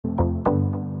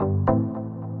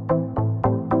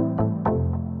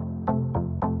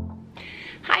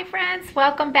friends,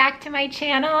 welcome back to my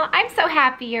channel. I'm so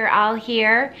happy you're all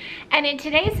here. And in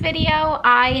today's video,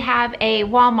 I have a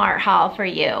Walmart haul for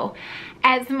you.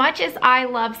 As much as I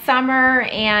love summer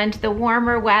and the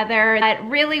warmer weather, I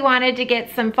really wanted to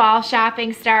get some fall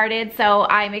shopping started, so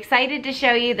I'm excited to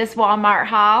show you this Walmart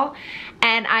haul.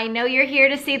 And I know you're here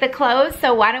to see the clothes,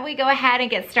 so why don't we go ahead and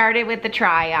get started with the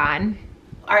try on.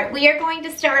 All right, we are going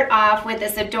to start off with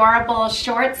this adorable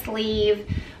short sleeve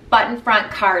button front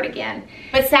cardigan.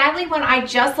 But sadly, when I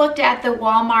just looked at the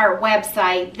Walmart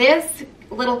website, this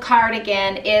little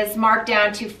cardigan is marked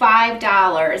down to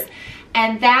 $5.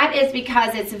 And that is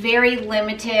because it's very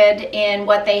limited in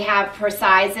what they have for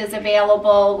sizes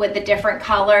available with the different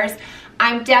colors.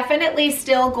 I'm definitely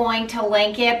still going to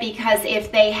link it because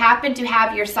if they happen to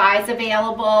have your size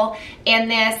available in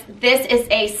this is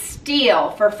a steal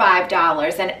for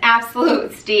 $5, an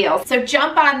absolute steal. So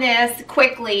jump on this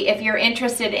quickly if you're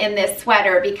interested in this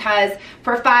sweater, because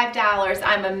for $5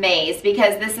 I'm amazed,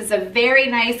 because this is a very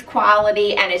nice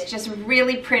quality and it's just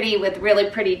really pretty with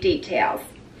really pretty details.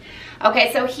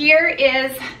 Okay, so here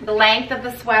is the length of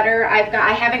the sweater.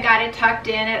 I haven't got it tucked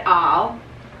in at all.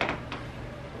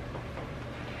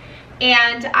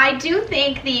 And I do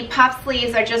think the puff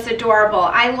sleeves are just adorable.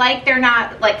 I like they're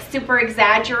not like super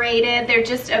exaggerated. They're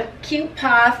just a cute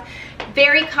puff,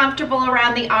 very comfortable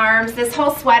around the arms. This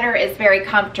whole sweater is very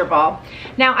comfortable.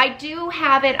 Now I do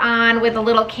have it on with a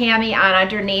little cami on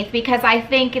underneath because I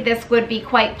think this would be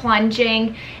quite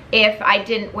plunging if I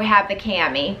didn't have the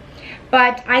cami.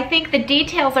 But I think the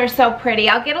details are so pretty.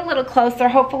 I'll get a little closer,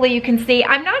 hopefully you can see.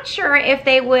 I'm not sure if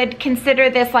they would consider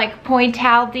this like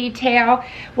Pointelle detail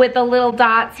with the little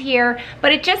dots here,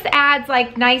 but it just adds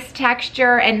like nice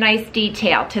texture and nice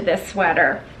detail to this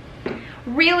sweater.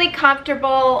 Really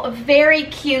comfortable, very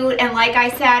cute, and like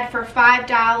I said, for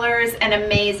 $5, an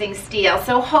amazing steal.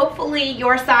 So hopefully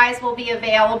your size will be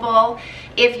available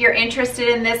if you're interested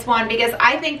in this one, because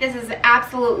I think this is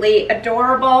absolutely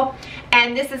adorable.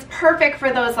 And this is perfect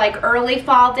for those like early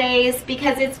fall days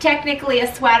because it's technically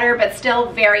a sweater but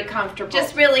still very comfortable.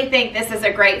 Just really think this is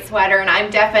a great sweater and I'm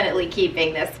definitely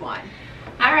keeping this one.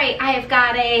 All right, I have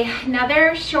got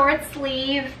another short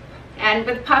sleeve and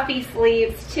with puffy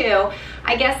sleeves too.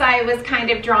 I guess I was kind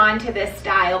of drawn to this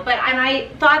style, and I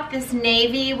thought this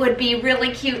navy would be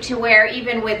really cute to wear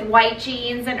even with white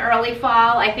jeans in early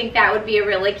fall. I think that would be a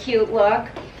really cute look.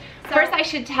 First, I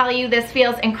should tell you this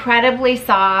feels incredibly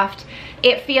soft.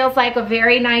 It feels like a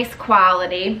very nice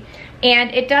quality,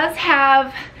 and it does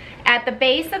have, at the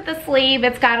base of the sleeve,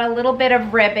 it's got a little bit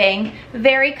of ribbing.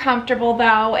 Very comfortable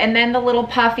though, and then the little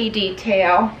puffy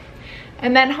detail.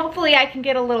 And then hopefully I can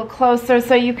get a little closer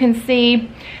so you can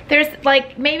see there's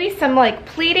like maybe some like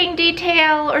pleating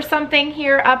detail or something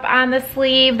here up on the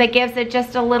sleeve that gives it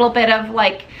just a little bit of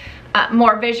like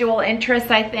more visual interest,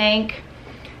 I think.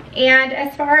 And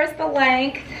as far as the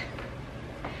length,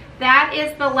 that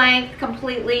is the length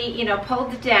completely, you know,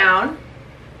 pulled down.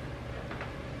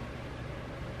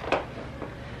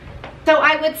 So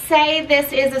I would say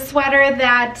this is a sweater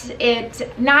that it's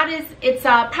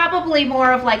probably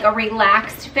more of like a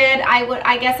relaxed fit.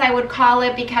 I guess I would call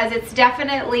it, because it's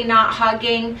definitely not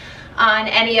hugging on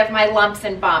any of my lumps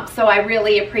and bumps. So I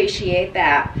really appreciate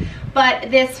that.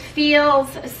 But this feels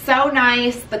so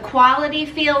nice. The quality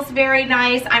feels very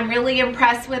nice. I'm really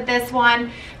impressed with this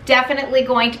one. Definitely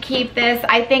going to keep this.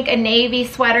 I think a navy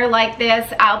sweater like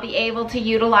this, I'll be able to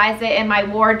utilize it in my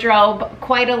wardrobe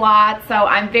quite a lot. So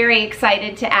I'm very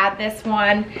excited to add this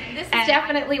one. This is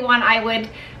definitely one I would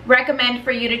recommend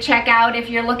for you to check out if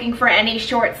you're looking for any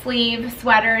short sleeve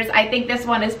sweaters. I think this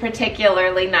one is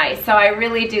particularly nice. So I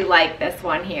really do like this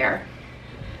one here.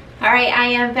 All right, I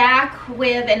am back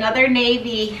with another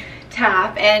navy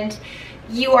top, and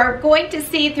you are going to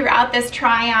see throughout this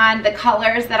try-on the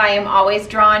colors that I am always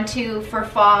drawn to for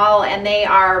fall, and they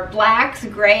are blacks,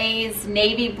 grays,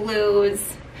 navy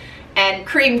blues, and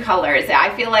cream colors.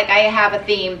 I feel like I have a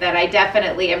theme that I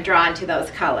definitely am drawn to those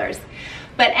colors.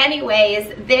 But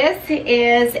anyways, this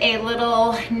is a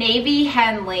little navy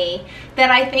Henley that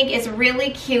I think is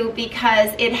really cute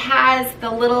because it has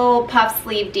the little puff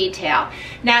sleeve detail.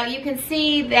 Now you can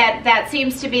see that that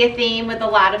seems to be a theme with a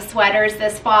lot of sweaters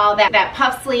this fall, that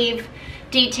puff sleeve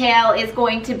detail is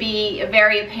going to be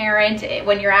very apparent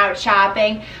when you're out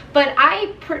shopping. But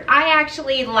I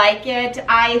actually like it.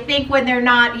 I think when they're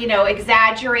not, you know,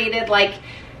 exaggerated, like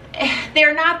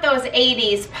they're not those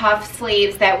 80s puff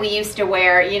sleeves that we used to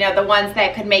wear, you know, the ones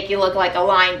that could make you look like a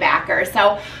linebacker.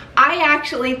 So I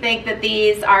actually think that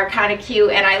these are kind of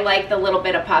cute, and I like the little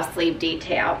bit of puff sleeve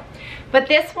detail. But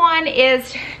this one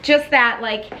is just that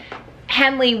like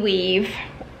Henley weave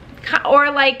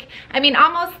or like, I mean,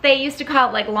 almost they used to call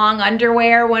it like long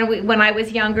underwear when I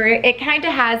was younger. It kind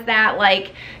of has that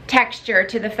like texture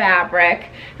to the fabric,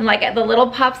 and like the little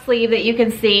puff sleeve that you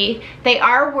can see. They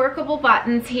are workable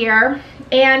buttons here,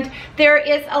 and there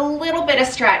is a little bit of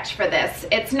stretch for this.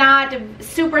 It's not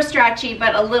super stretchy,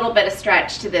 but a little bit of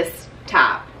stretch to this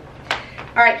top.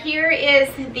 All right, here is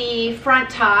the front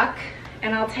tuck,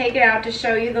 and I'll take it out to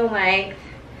show you the length.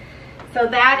 So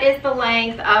that is the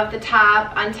length of the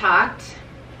top untucked.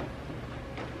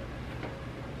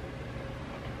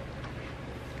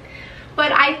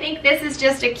 But I think this is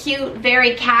just a cute,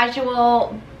 very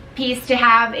casual piece to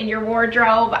have in your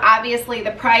wardrobe. Obviously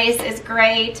the price is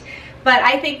great, but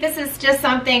I think this is just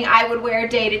something I would wear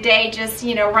day to day, just,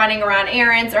 you know, running around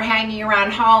errands or hanging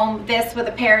around home. This with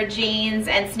a pair of jeans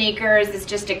and sneakers is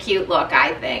just a cute look,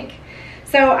 I think.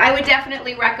 So I would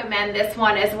definitely recommend this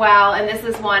one as well, and this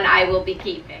is one I will be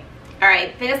keeping. All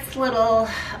right, this little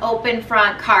open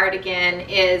front cardigan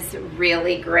is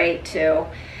really great too.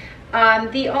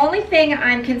 The only thing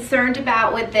I'm concerned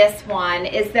about with this one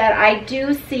is that I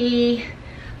do see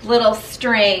little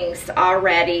strings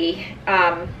already,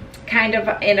 kind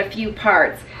of in a few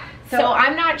parts. So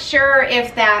I'm not sure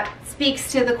if that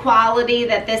speaks to the quality,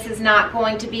 that this is not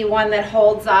going to be one that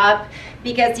holds up,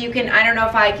 because you can, I don't know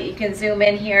if you can zoom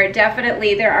in here,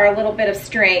 definitely there are a little bit of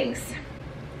strings.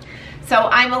 So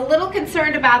I'm a little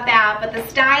concerned about that, but the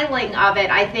styling of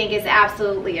it I think is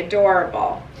absolutely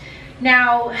adorable.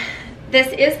 Now, this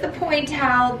is the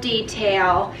Pointelle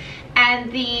detail,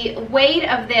 and the weight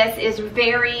of this is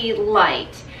very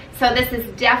light. So this is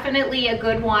definitely a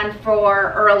good one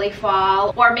for early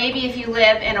fall, or maybe if you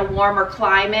live in a warmer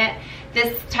climate.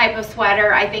 This type of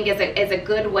sweater I think is a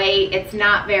good weight. It's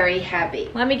not very heavy.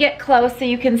 Let me get close so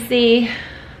you can see,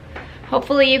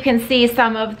 hopefully you can see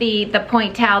some of the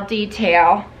Pointelle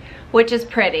detail, which is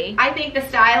pretty. I think the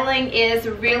styling is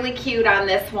really cute on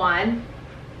this one.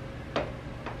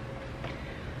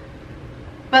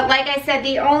 But like I said,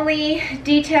 the only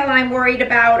detail I'm worried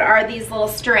about are these little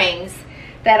strings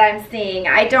that I'm seeing.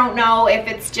 I don't know if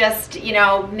it's just, you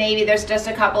know, maybe there's just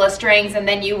a couple of strings and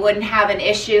then you wouldn't have an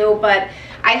issue, but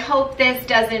I hope this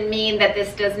doesn't mean that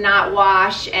this does not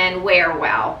wash and wear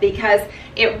well, because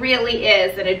it really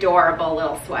is an adorable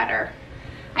little sweater.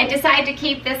 I decided to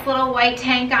keep this little white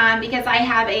tank on because I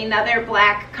have another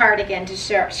black cardigan to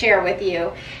share with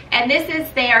you. And this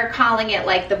is, they are calling it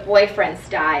like the boyfriend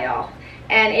style.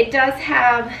 And it does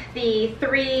have the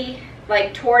 3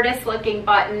 like tortoise looking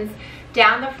buttons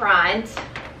down the front,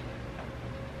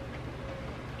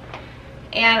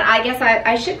 and I guess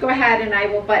I should go ahead and I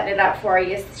will button it up for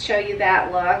you, show you that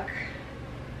look.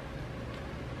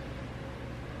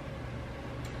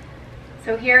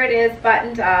 So here it is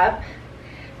buttoned up,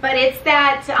 but it's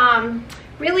that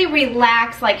really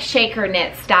relaxed, like shaker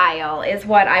knit style is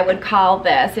what I would call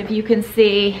this, if you can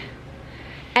see.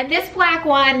 And this black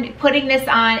one, putting this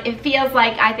on, it feels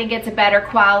like I think it's a better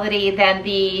quality than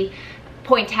the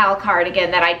Pointelle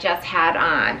cardigan that I just had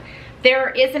on.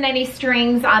 There isn't any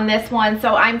strings on this one,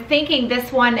 so I'm thinking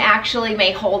this one actually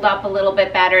may hold up a little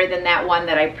bit better than that one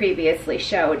that I previously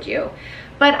showed you.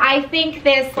 But I think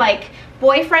this like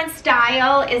boyfriend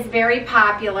style is very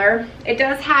popular. It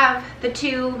does have the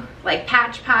 2 like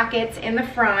patch pockets in the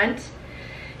front,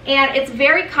 and it's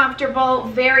very comfortable,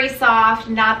 very soft,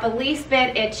 not the least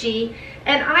bit itchy.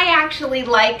 And I actually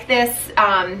like this,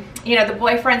 you know, the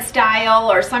boyfriend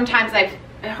style, or sometimes I've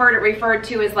heard it referred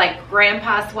to as like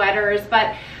grandpa sweaters,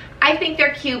 but I think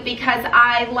they're cute because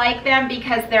I like them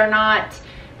because they're not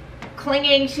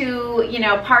clinging to, you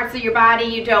know, parts of your body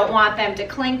you don't want them to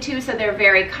cling to, so they're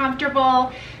very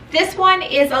comfortable. This one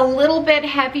is a little bit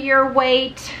heavier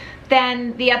weight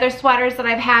than the other sweaters that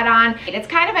I've had on. It's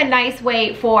kind of a nice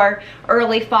weight for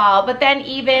early fall, but then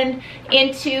even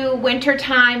into winter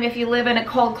time, if you live in a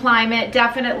cold climate,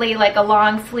 definitely like a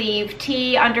long sleeve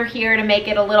tee under here to make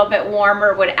it a little bit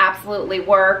warmer would absolutely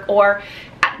work. Or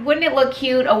wouldn't it look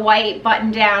cute, a white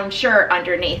button down shirt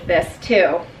underneath this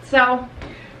too? So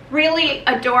really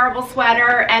adorable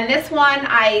sweater. And this one,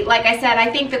 like I said,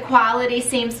 I think the quality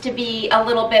seems to be a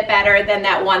little bit better than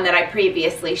that one that I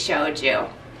previously showed you.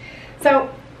 So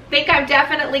I think I'm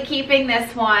definitely keeping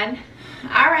this one.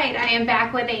 All right, I am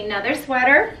back with another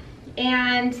sweater,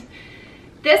 and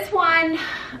this one,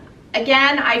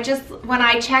 again, when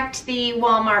I checked the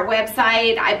Walmart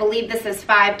website, I believe this is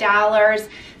 $5.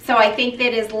 So I think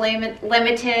that is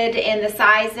limited in the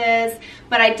sizes,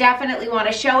 but I definitely want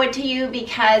to show it to you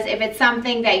because if it's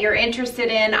something that you're interested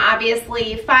in,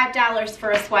 obviously $5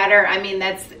 for a sweater, I mean,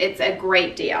 it's a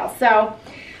great deal. So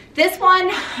this one,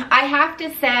 I have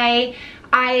to say,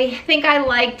 I think I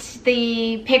liked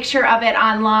the picture of it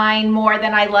online more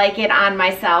than I like it on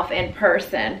myself in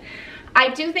person. I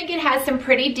do think it has some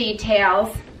pretty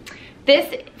details.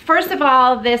 First of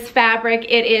all, this fabric,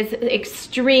 it is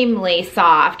extremely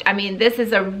soft. I mean, this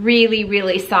is a really,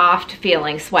 really soft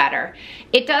feeling sweater.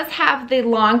 It does have the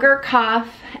longer cuff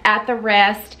at the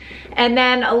wrist and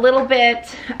then a little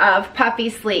bit of puffy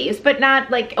sleeves, but not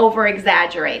like over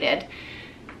exaggerated.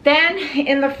 Then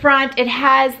in the front, it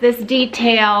has this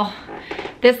detail,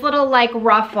 this little like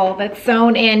ruffle that's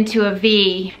sewn into a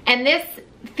V. And this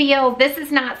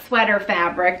is not sweater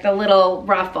fabric, the little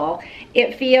ruffle.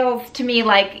 It feels to me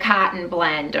like cotton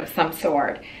blend of some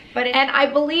sort. And I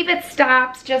believe it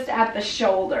stops just at the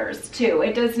shoulders too.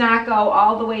 It does not go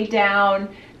all the way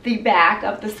down the back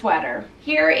of the sweater.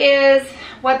 Here is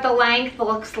what the length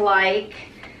looks like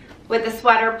with the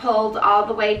sweater pulled all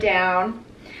the way down.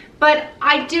 But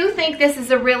I do think this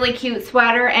is a really cute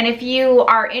sweater, and if you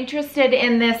are interested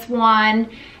in this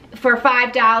one for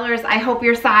 $5, I hope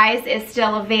your size is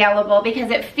still available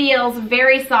because it feels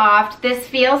very soft. This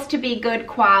feels to be good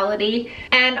quality.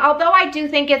 And although I do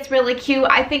think it's really cute,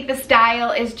 I think the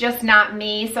style is just not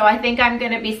me. So I think I'm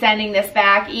gonna be sending this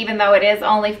back even though it is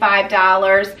only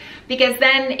 $5, because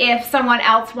then if someone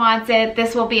else wants it,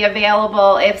 this will be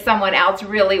available if someone else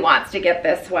really wants to get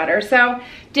this sweater. So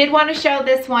did want to show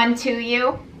this one to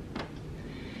you.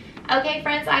 Okay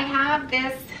friends, I have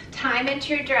this time and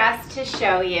true dress to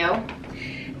show you.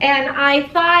 And I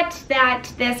thought that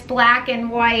this black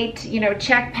and white,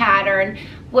 check pattern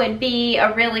would be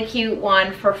a really cute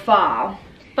one for fall.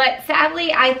 But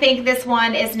sadly, I think this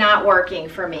one is not working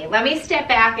for me. Let me step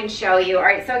back and show you. All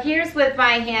right, so here's with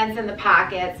my hands in the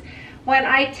pockets. When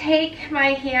I take my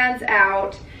hands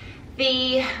out,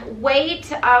 the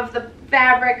weight of the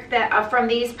fabric from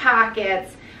these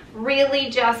pockets really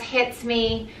just hits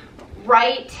me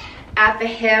right at the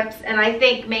hips, and I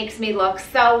think makes me look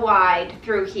so wide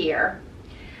through here.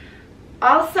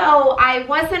 Also, I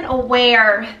wasn't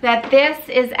aware that this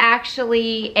is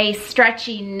actually a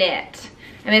stretchy knit,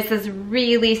 and this is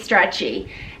really stretchy.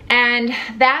 And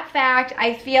that fact,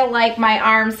 I feel like my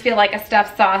arms feel like a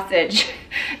stuffed sausage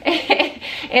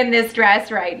in this dress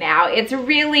right now. It's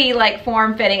really like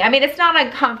form-fitting. I mean, it's not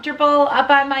uncomfortable up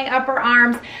on my upper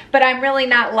arms, but I'm really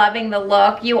not loving the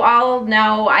look. You all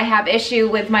know I have issue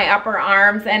with my upper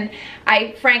arms, and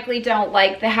I frankly don't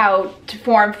like how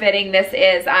form-fitting this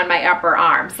is on my upper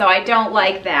arms. So I don't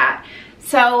like that.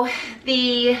 So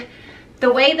the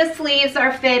way the sleeves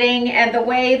are fitting and the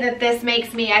way that this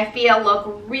makes me, I feel,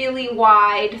 look really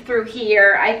wide through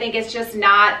here, I think it's just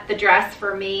not the dress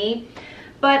for me.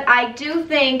 But I do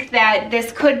think that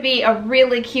this could be a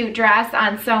really cute dress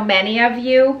on so many of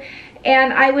you.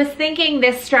 And I was thinking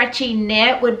this stretchy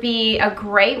knit would be a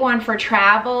great one for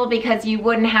travel because you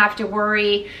wouldn't have to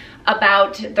worry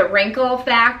about the wrinkle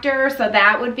factor, so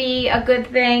that would be a good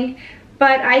thing.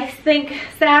 But I think,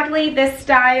 sadly, this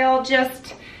style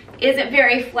just isn't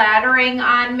very flattering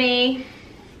on me.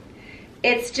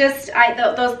 It's just,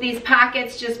 these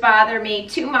pockets just bother me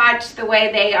too much the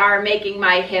way they are making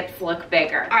my hips look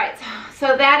bigger. All right,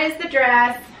 so that is the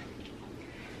dress.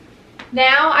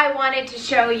 Now I wanted to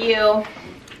show you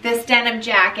this denim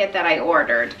jacket that I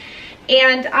ordered.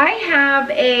 And I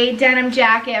have a denim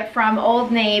jacket from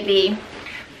Old Navy,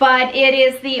 but it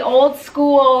is the old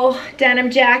school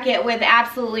denim jacket with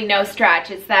absolutely no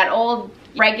stretch. It's that old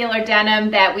regular denim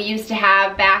that we used to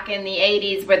have back in the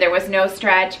 80s where there was no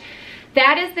stretch.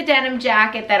 That is the denim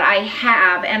jacket that I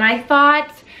have, and I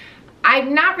thought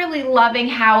I'm not really loving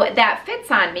how that fits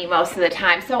on me most of the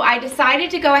time. So I decided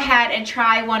to go ahead and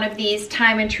try one of these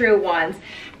time and true ones.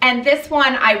 And this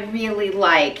one I really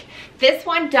like. This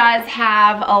one does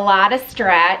have a lot of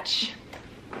stretch.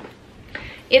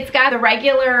 It's got the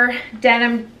regular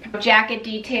denim jacket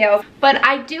details, but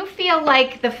I do feel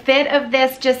like the fit of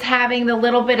this, just having the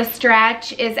little bit of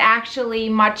stretch, is actually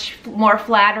much more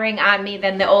flattering on me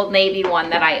than the Old Navy one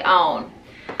that I own.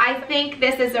 I think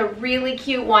this is a really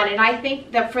cute one, and I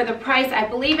think that for the price, I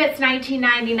believe it's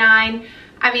 $19.99.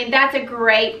 I mean, that's a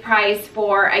great price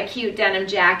for a cute denim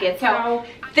jacket. So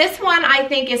this one I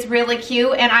think is really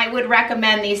cute, and I would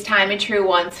recommend these time and true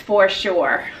ones for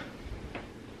sure.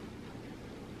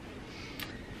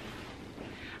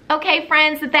 Okay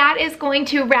friends, that is going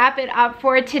to wrap it up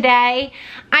for today.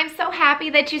 I'm so happy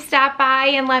that you stopped by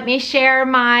and let me share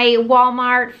my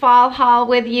Walmart fall haul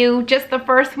with you. Just the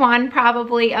first one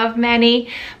probably of many.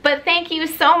 But thank you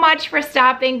so much for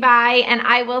stopping by, and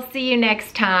I will see you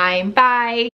next time. Bye.